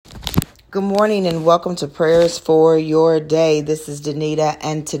Good morning and welcome to Prayers for Your Day. This is Danita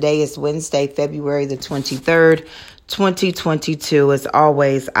and today is Wednesday, February the 23rd, 2022. As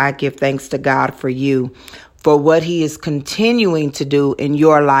always, I give thanks to God for you, for what He is continuing to do in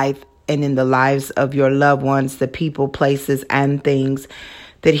your life and in the lives of your loved ones, the people, places, and things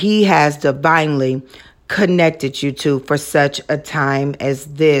that He has divinely connected you to for such a time as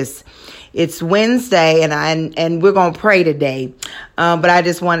this. It's Wednesday and we're going to pray today. But I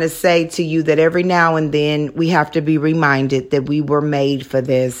just want to say to you that every now and then we have to be reminded that we were made for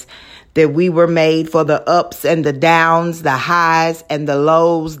this, that we were made for the ups and the downs, the highs and the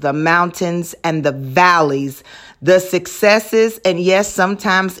lows, the mountains and the valleys, the successes, and yes,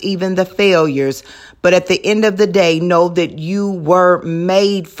 sometimes even the failures. But at the end of the day, know that you were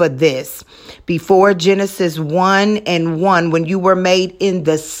made for this. Before Genesis 1:1, when you were made in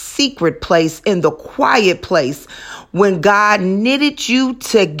the secret place, in the quiet place, when God knitted you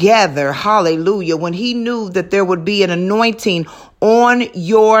together, hallelujah, when He knew that there would be an anointing on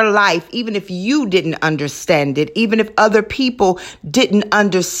your life, even if you didn't understand it, even if other people didn't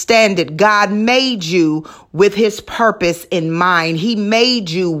understand it, God made you with His purpose in mind. He made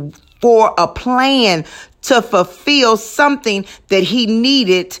you for a plan to fulfill something that He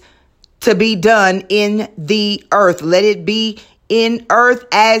needed to be done in the earth. Let it be in earth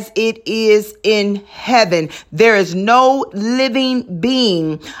as it is in heaven. There is no living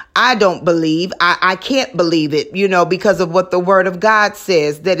being, I don't believe, I can't believe it, because of what the word of God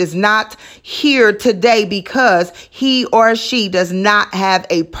says, that is not here today because he or she does not have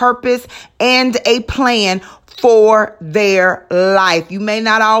a purpose and a plan for their life. You may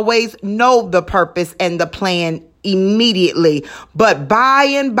not always know the purpose and the plan immediately, but by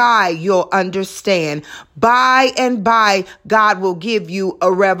and by you'll understand. By and by God will give you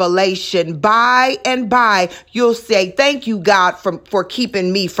a revelation. By and by you'll say, thank you, God, for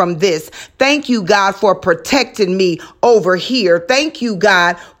keeping me from this. Thank you, God, for protecting me over here. Thank you,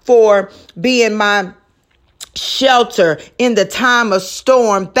 God, for being my shelter in the time of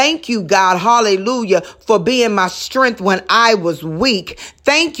storm. Thank you, God, hallelujah, for being my strength when I was weak.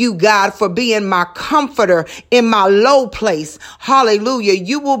 Thank you, God, for being my comforter in my low place. Hallelujah.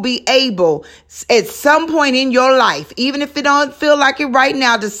 You will be able at some point in your life, even if it don't feel like it right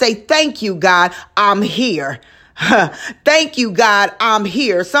now, to say, thank you, God, I'm here. Thank you, God, I'm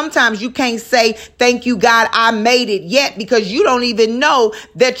here. Sometimes you can't say, thank you, God, I made it yet, because you don't even know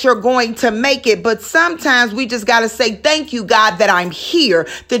that you're going to make it. But sometimes we just got to say, thank you, God, that I'm here,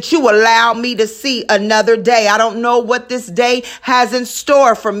 that you allow me to see another day. I don't know what this day has in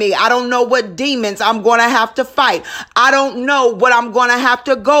store for me. I don't know what demons I'm going to have to fight. I don't know what I'm going to have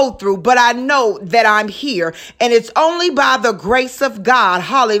to go through, but I know that I'm here. And it's only by the grace of God,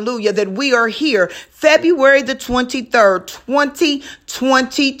 hallelujah, that we are here. February the 23rd,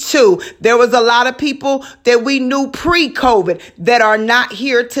 2022. There was a lot of people that we knew pre-COVID that are not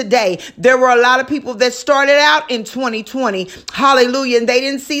here today. There were a lot of people that started out in 2020. Hallelujah. And they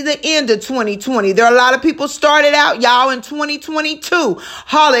didn't see the end of 2020. There are a lot of people started out, y'all, in 2022.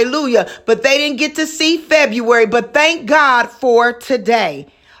 Hallelujah. But they didn't get to see February. But thank God for today.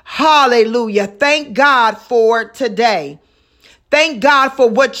 Hallelujah. Thank God for today. Thank God for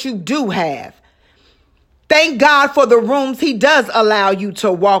what you do have. Thank God for the rooms He does allow you to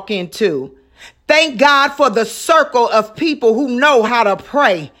walk into. Thank God for the circle of people who know how to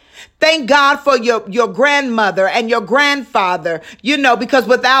pray. Thank God for your grandmother and your grandfather, because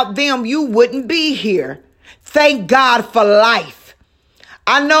without them, you wouldn't be here. Thank God for life.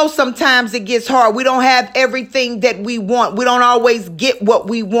 I know sometimes it gets hard. We don't have everything that we want. We don't always get what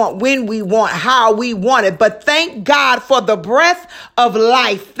we want, when we want, how we want it. But thank God for the breath of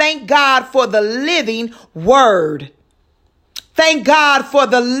life. Thank God for the living word. Thank God for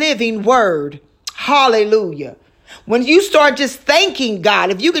the living word. Hallelujah. When you start just thanking God,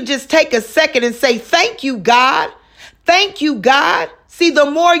 if you could just take a second and say, thank you, God. Thank you, God. See,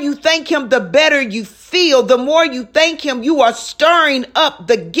 the more you thank Him, the better you feel. The more you thank Him, you are stirring up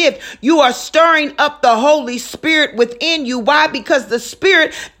the gift. You are stirring up the Holy Spirit within you. Why? Because the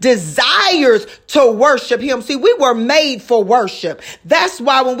Spirit desires to worship Him. See, we were made for worship. That's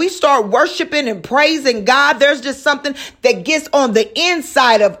why when we start worshiping and praising God, there's just something that gets on the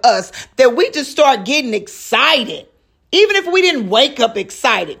inside of us that we just start getting excited. Even if we didn't wake up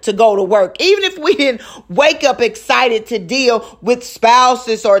excited to go to work, even if we didn't wake up excited to deal with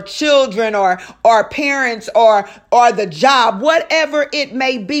spouses or children or parents or the job, whatever it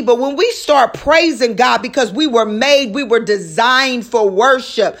may be. But when we start praising God, because we were made, we were designed for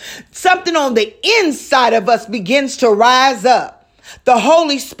worship, something on the inside of us begins to rise up. the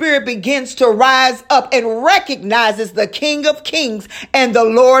Holy Spirit begins to rise up and recognizes the King of Kings and the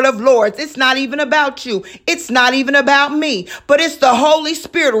Lord of Lords. It's not even about you. It's not even about me, but it's the Holy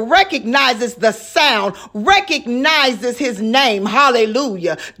Spirit recognizes the sound, recognizes his name.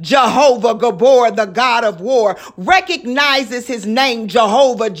 Hallelujah. Jehovah Gabor, the God of war, recognizes his name.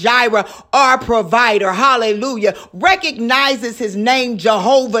 Jehovah Jireh, our provider. Hallelujah. Recognizes his name.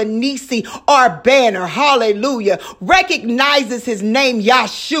 Jehovah Nisi, our banner. Hallelujah. Recognizes his name,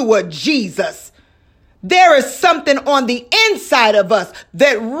 Yahshua, Jesus. There is something on the inside of us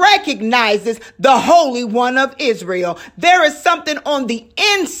that recognizes the Holy One of Israel. There is something on the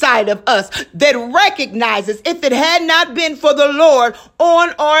inside of us that recognizes, if it had not been for the Lord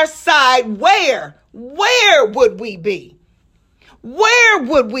on our side, where would we be? Where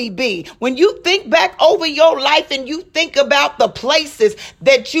would we be? When you think back over your life and you think about the places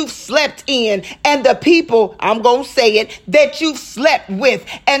that you've slept in and the people, I'm going to say it, that you've slept with,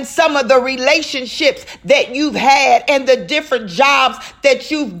 and some of the relationships that you've had and the different jobs that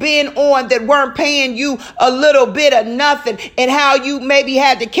you've been on that weren't paying you a little bit of nothing, and how you maybe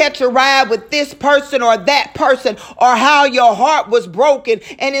had to catch a ride with this person or that person, or how your heart was broken.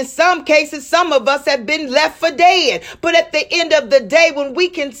 And in some cases, some of us have been left for dead. But at the end of the day, when we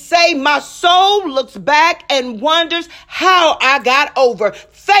can say, my soul looks back and wonders how I got over.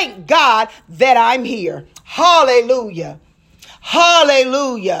 Thank God that I'm here. Hallelujah.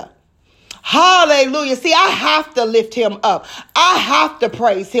 Hallelujah. Hallelujah. See, I have to lift him up. I have to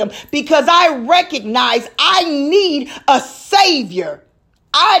praise him because I recognize I need a savior.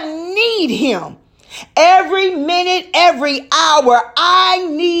 I need him. Every minute, every hour, I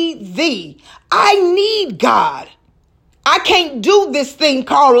need thee. I need God. I can't do this thing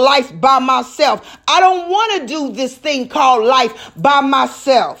called life by myself. I don't want to do this thing called life by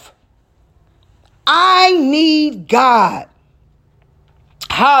myself. I need God.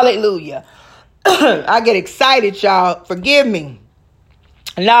 Hallelujah. I get excited, y'all. Forgive me.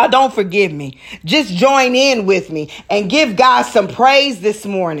 No, don't forgive me. Just join in with me and give God some praise this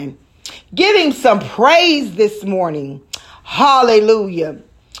morning. Give him some praise this morning. Hallelujah.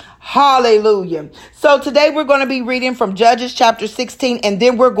 Hallelujah. So today we're going to be reading from Judges chapter 16, and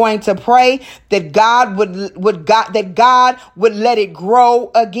then we're going to pray that God would let it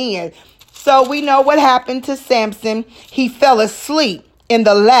grow again. So we know what happened to Samson. He fell asleep in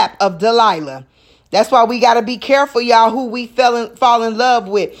the lap of Delilah. That's why we got to be careful, y'all, who we fall in love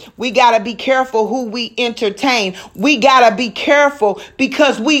with. We got to be careful who we entertain. We got to be careful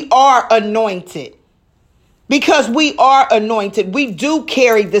because we are anointed. Because we are anointed. We do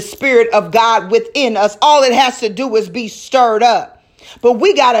carry the Spirit of God within us. All it has to do is be stirred up. But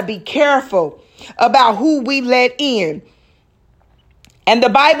we got to be careful about who we let in. And the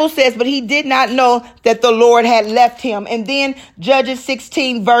Bible says, but he did not know that the Lord had left him. And then Judges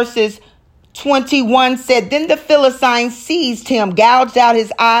 16 verses 21 said, then the Philistines seized him, gouged out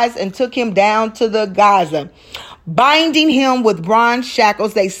his eyes, and took him down to the Gaza. Binding him with bronze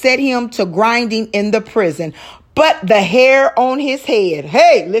shackles, they set him to grinding in the prison. But the hair on his head,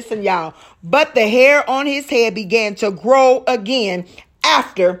 hey, listen, y'all, but the hair on his head began to grow again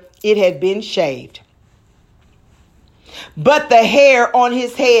after it had been shaved. But the hair on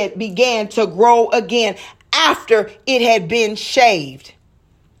his head began to grow again after it had been shaved.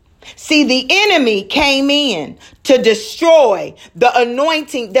 See, the enemy came in to destroy the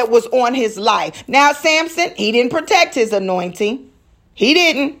anointing that was on his life. Now, Samson, he didn't protect his anointing. He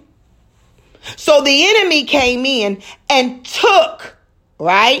didn't. So the enemy came in and took,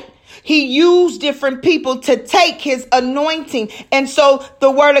 right? He used different people to take his anointing. And so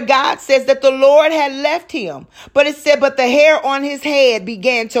the word of God says that the Lord had left him. But it said, but the hair on his head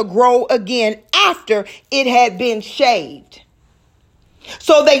began to grow again after it had been shaved.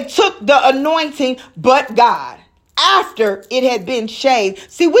 So they took the anointing, but God, after it had been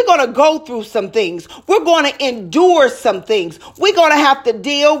shaved. See, we're going to go through some things. We're going to endure some things. We're going to have to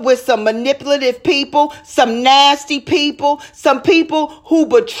deal with some manipulative people, some nasty people, some people who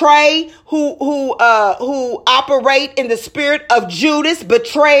betray, who operate in the spirit of Judas,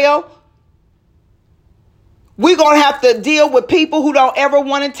 betrayal. We're going to have to deal with people who don't ever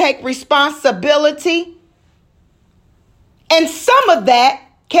want to take responsibility. And some of that,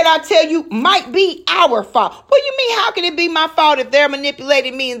 can I tell you, might be our fault. What do you mean? How can it be my fault if they're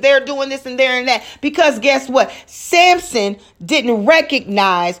manipulating me and they're doing this and they're and that? Because guess what? Samson didn't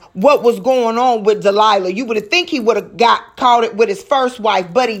recognize what was going on with Delilah. You would think he would have got caught it with his first wife,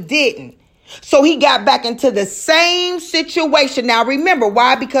 but he didn't. So he got back into the same situation. Now, remember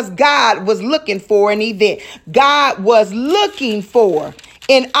why? Because God was looking for an event. God was looking for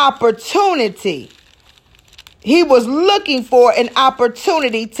an opportunity. He was looking for an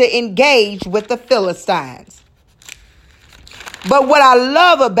opportunity to engage with the Philistines. But what I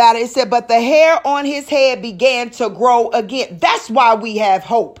love about it said, but the hair on his head began to grow again. That's why we have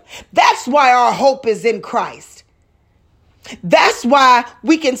hope. That's why our hope is in Christ. That's why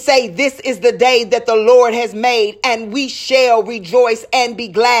we can say this is the day that the Lord has made, and we shall rejoice and be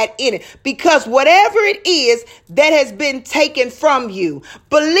glad in it. Because whatever it is that has been taken from you,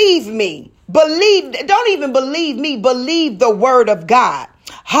 believe me, don't even believe me, believe the word of God.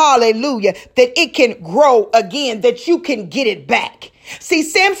 Hallelujah. That it can grow again, that you can get it back. See,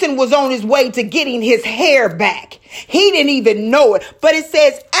 Samson was on his way to getting his hair back. He didn't even know it. But it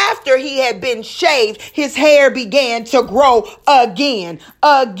says after he had been shaved, his hair began to grow again.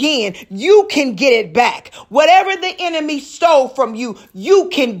 You can get it back. Whatever the enemy stole from you, you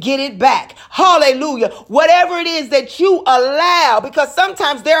can get it back. Hallelujah. Whatever it is that you allow, because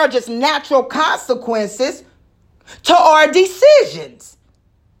sometimes there are just natural consequences to our decisions.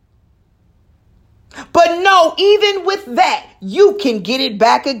 But no, even with that, you can get it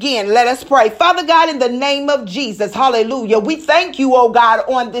back again. Let us pray. Father God, in the name of Jesus, hallelujah. We thank you, oh God,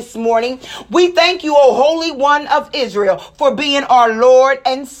 on this morning. We thank you, oh Holy One of Israel, for being our Lord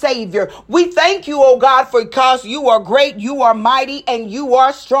and Savior. We thank you, oh God, because you are great, you are mighty, and you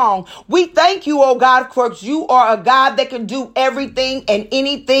are strong. We thank you, oh God, because you are a God that can do everything and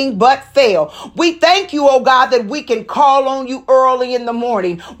anything but fail. We thank you, oh God, that we can call on you early in the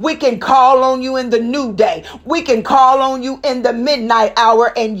morning. We can call on you in the new day. We can call on you in the midnight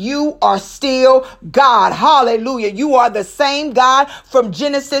hour, and you are still God. Hallelujah. You are the same God from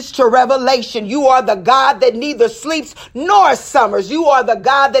Genesis to Revelation. You are the God that neither sleeps nor slumbers. You are the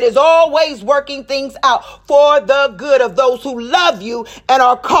God that is always working things out for the good of those who love you and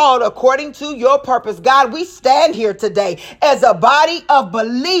are called according to your purpose. God, we stand here today as a body of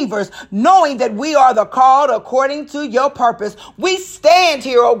believers, knowing that we are the called according to your purpose. We stand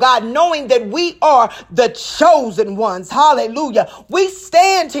here, oh God, knowing that we are the chosen ones. Hallelujah. We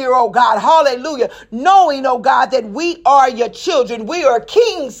stand here, oh God, hallelujah, knowing, oh God, that we are your children. We are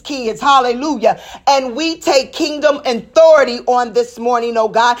king's kids. Hallelujah. And we take kingdom authority on this morning, oh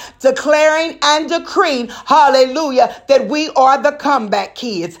God, declaring and decreeing, hallelujah, that we are the comeback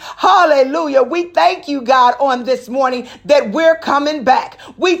kids. Hallelujah. We thank you, God, on this morning that we're coming back.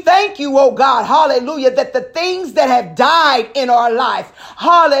 We thank you, oh God, hallelujah, that the things that have died in our life,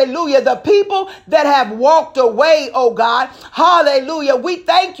 hallelujah, the people that have walked away, oh God, hallelujah. We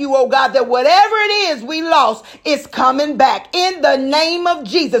thank you, oh God, that whatever it is we lost is coming back in the name of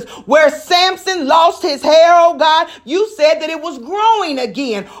Jesus. Where Samson lost his hair, oh God, you said that it was growing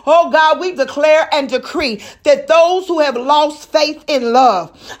again. Oh God, we declare and decree that those who have lost faith in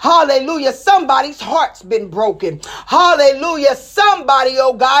love, hallelujah, somebody's heart's been broken. Hallelujah. Somebody,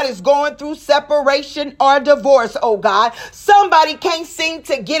 oh God, is going through separation or divorce, oh God. Somebody can't seem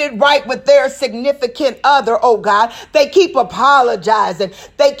to get it right with their significant other, oh God. They keep apologizing.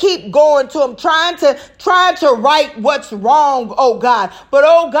 They keep going to them, trying to right what's wrong, oh God. But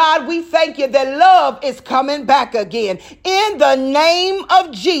oh God, we thank you that love is coming back again. In the name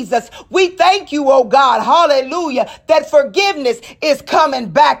of Jesus, we thank you, oh God, hallelujah, that forgiveness is coming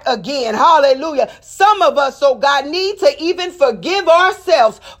back again. Hallelujah. Some of us, oh God, need to even forgive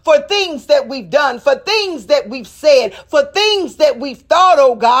ourselves for things that we've done, for things that we've said, for things that we've thought,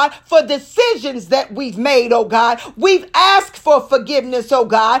 oh God, for decisions that we've made, oh God. We've asked for forgiveness, oh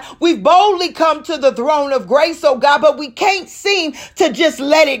God. We've boldly come to the throne of grace, oh God, but we can't seem to just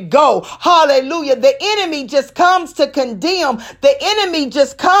let it go. Hallelujah. The enemy just comes to condemn. The enemy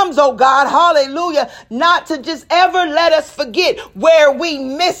just comes, oh God, hallelujah, not to just ever let us forget where we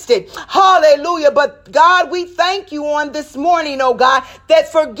missed it. Hallelujah. But God, we thank you on this morning, oh God,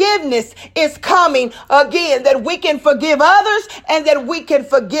 that forgiveness is coming again, that we can forgive others and that we can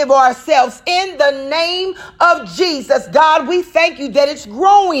forgive ourselves in the name of Jesus. God, we thank you that it's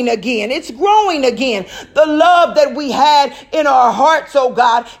growing again. It's growing again. The love that we had in our hearts, oh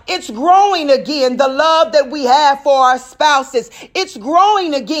God, it's growing again. The love that we have for our spouses, it's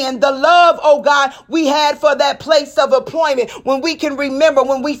growing again. The love, oh God, we had for that place of employment when we can remember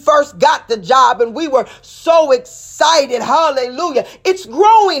when we first got the job and we were so excited. Hallelujah. It's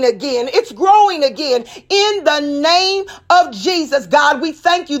growing again. It's growing again in the name of Jesus. God, we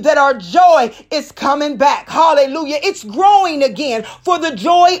thank you that our joy joy is coming back. Hallelujah. It's growing again. For the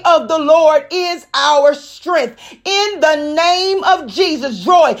joy of the Lord is our strength. In the name of Jesus,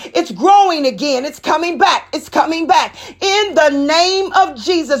 joy, it's growing again. It's coming back. It's coming back. In the name of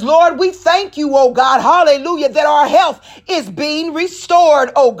Jesus, Lord, we thank you, oh God. Hallelujah. That our health is being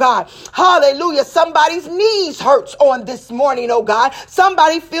restored, oh God. Hallelujah. Somebody's knees hurts on this morning, oh God.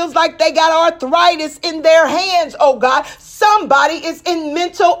 Somebody feels like they got arthritis in their hands, oh God. Somebody is in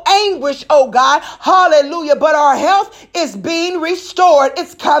mental anguish, oh God. Hallelujah. But our health is being restored.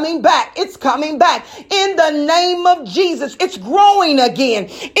 It's coming back. It's coming back. In the name of Jesus, it's growing again.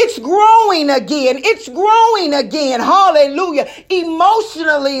 It's growing again. It's growing again. Hallelujah.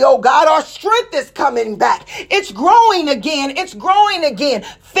 Emotionally, oh God, our strength is coming back. It's growing again. It's growing again.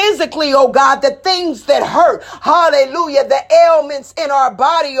 Physically, oh God, the things that hurt. Hallelujah. The ailments in our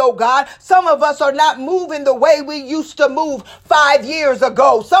body, oh God. Some of us are not moving the way we used to move 5 years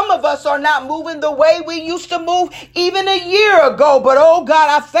ago. Some of us are not moving the way we used to move even a year ago. But oh God,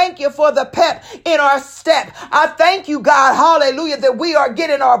 I thank you for the pep in our step. I thank you, God, hallelujah, that we are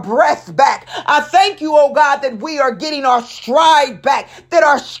getting our breath back. I thank you, oh God, that we are getting our stride back, that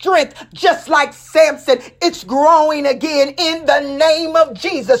our strength, just like Samson, it's growing again in the name of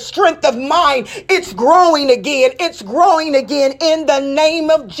Jesus. Strength of mind, it's growing again. It's growing again in the name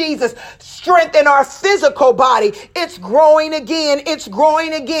of Jesus. Strength in our physical body, it's growing again. It's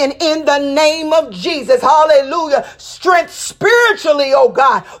growing again in the name of Jesus. Hallelujah. Strength spiritually, oh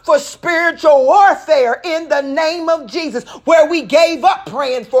God, for spiritual warfare in the name of Jesus, where we gave up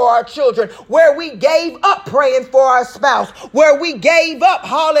praying for our children, where we gave up praying for our spouse, where we gave up,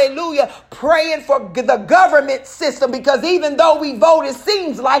 hallelujah, praying for the government system, because even though we vote, it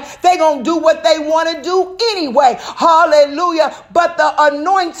seems like they're going to do what they want to do anyway. Hallelujah. But the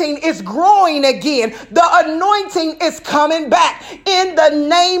anointing is growing again. The anointing is coming back in the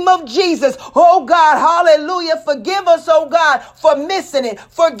name of Jesus. Oh God, hallelujah. Forgive us, oh God, for missing it.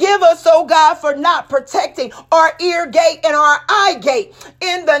 Forgive us, oh God, for not protecting our ear gate and our eye gate.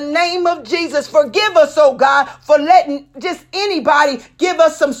 In the name of Jesus, forgive us, oh God, for letting just anybody give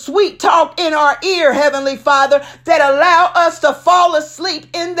us some sweet talk in our ear, Heavenly Father, that allow us to fall asleep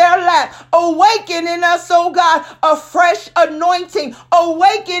in their lap. Awaken in us, oh God, a fresh anointing.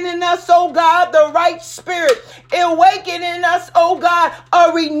 Awaken in us, oh God, the right spirit. Awaken in us, oh God,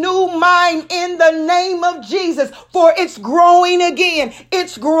 a renewed mind in the name of Jesus. For it's growing again.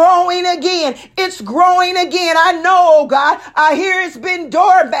 It's growing again. It's growing again. I know, oh God, I hear it's been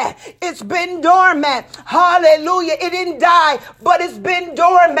dormant. It's been dormant. Hallelujah. It didn't die, but it's been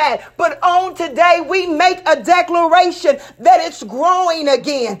dormant. But on today, we make a declaration that it's growing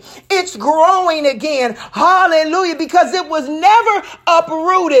again. It's growing again. Hallelujah. Because it was never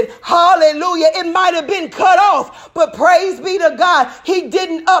uprooted. Hallelujah. It might have been cut off, but praise be to God, he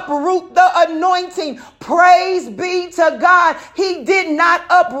didn't uproot the anointing. Praise be to God, he did not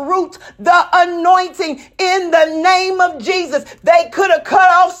uproot the anointing in the name of Jesus. They could have cut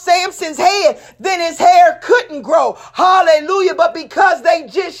off Samson's head, then his hair couldn't grow. Hallelujah. But because they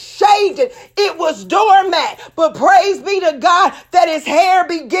just shaved it, it was dormant. But praise be to God that his hair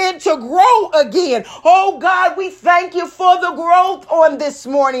began to grow again. Oh God, we thank you for the growth on this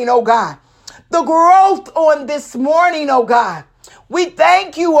morning, oh God. The growth on this morning, oh God. We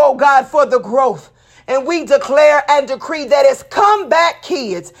thank you, oh God, for the growth. And we declare and decree that it's come back,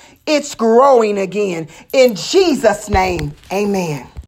 kids. It's growing again. In Jesus' name, amen.